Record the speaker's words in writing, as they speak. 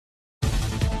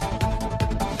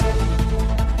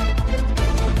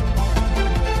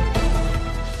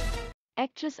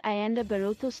Actress Ayanda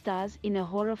Borotho stars in a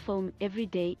horror film Every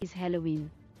Day is Halloween.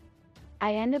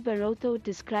 Ayanda Borotho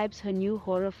describes her new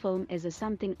horror film as a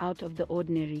something out of the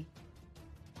ordinary.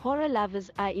 Horror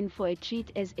lovers are in for a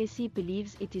treat as Essie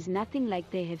believes it is nothing like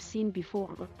they have seen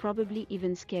before, or probably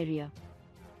even scarier.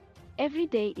 Every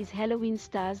Day is Halloween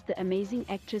stars the amazing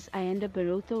actress Ayanda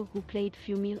Borotho, who played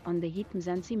Phumele on the hit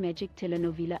Mzansi Magic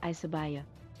telenovela Isibaya.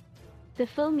 The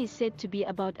film is said to be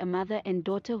about a mother and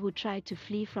daughter who try to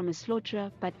flee from a slaughterer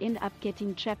but end up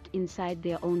getting trapped inside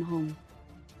their own home.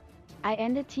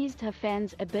 Ayanda teased her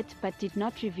fans a bit but did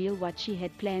not reveal what she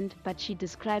had planned, but she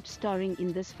described starring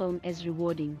in this film as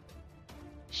rewarding.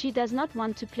 She does not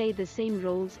want to play the same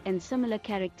roles and similar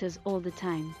characters all the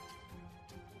time,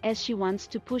 as she wants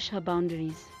to push her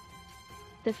boundaries.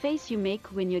 The face you make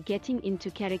when you're getting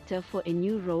into character for a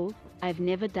new role: "I've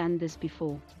never done this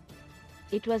before.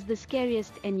 It was the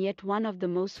scariest and yet one of the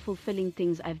most fulfilling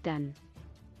things I've done.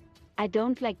 I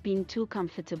don't like being too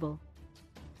comfortable.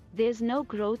 There's no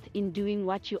growth in doing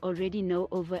what you already know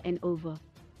over and over.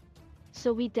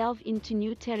 So we delve into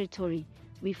new territory,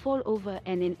 we fall over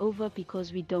and over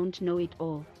because we don't know it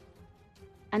all.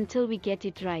 Until we get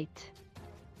it right.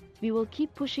 We will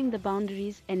keep pushing the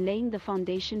boundaries and laying the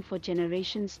foundation for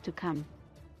generations to come.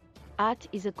 Art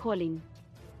is a calling.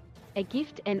 A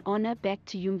gift and honor back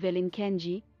to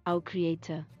Mzansi, our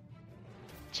creator.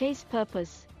 Chase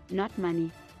purpose, not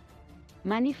money.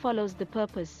 Money follows the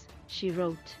purpose," she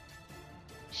wrote.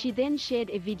 She then shared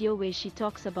a video where she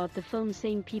talks about the film,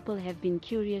 saying people have been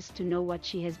curious to know what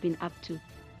she has been up to.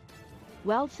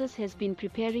 "Well, sis has been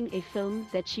preparing a film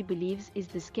that she believes is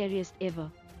the scariest ever.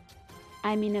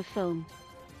 I'm in a film.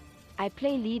 I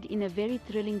play lead in a very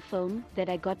thrilling film that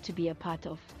I got to be a part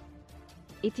of.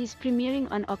 It is premiering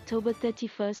on October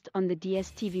 31st on the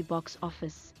DSTV box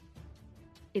office.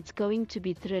 It's going to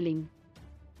be thrilling.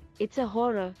 It's a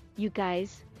horror, you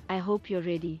guys, I hope you're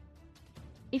ready.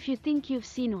 If you think you've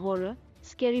seen horror,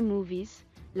 scary movies,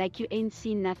 like you ain't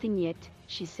seen nothing yet,"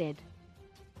 she said.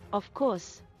 Of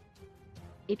course,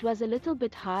 it was a little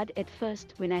bit hard at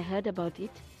first when I heard about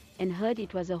it, and heard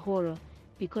it was a horror,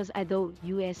 because I do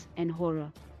US and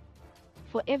horror.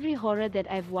 For every horror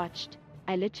that I've watched,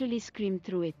 I literally screamed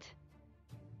through it.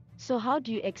 So how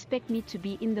do you expect me to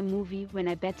be in the movie when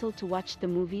I battle to watch the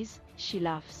movies?" she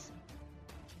laughs.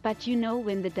 "But you know,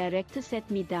 when the director sat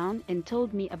me down and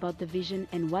told me about the vision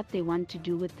and what they want to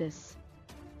do with this,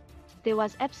 there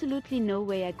was absolutely no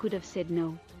way I could have said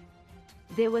no.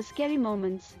 There were scary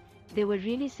moments, there were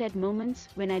really sad moments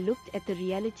when I looked at the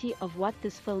reality of what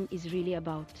this film is really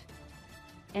about.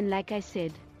 And like I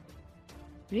said,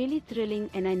 really thrilling,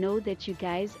 and I know that you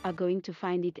guys are going to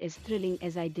find it as thrilling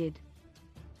as I did.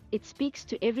 It speaks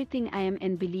to everything I am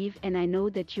and believe, and I know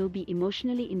that you'll be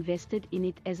emotionally invested in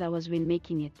it as I was when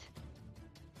making it,"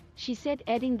 she said,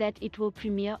 adding that it will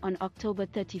premiere on October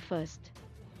 31st.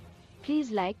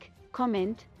 Please like,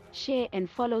 comment, share and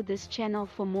follow this channel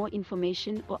for more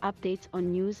information or updates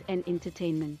on news and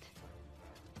entertainment.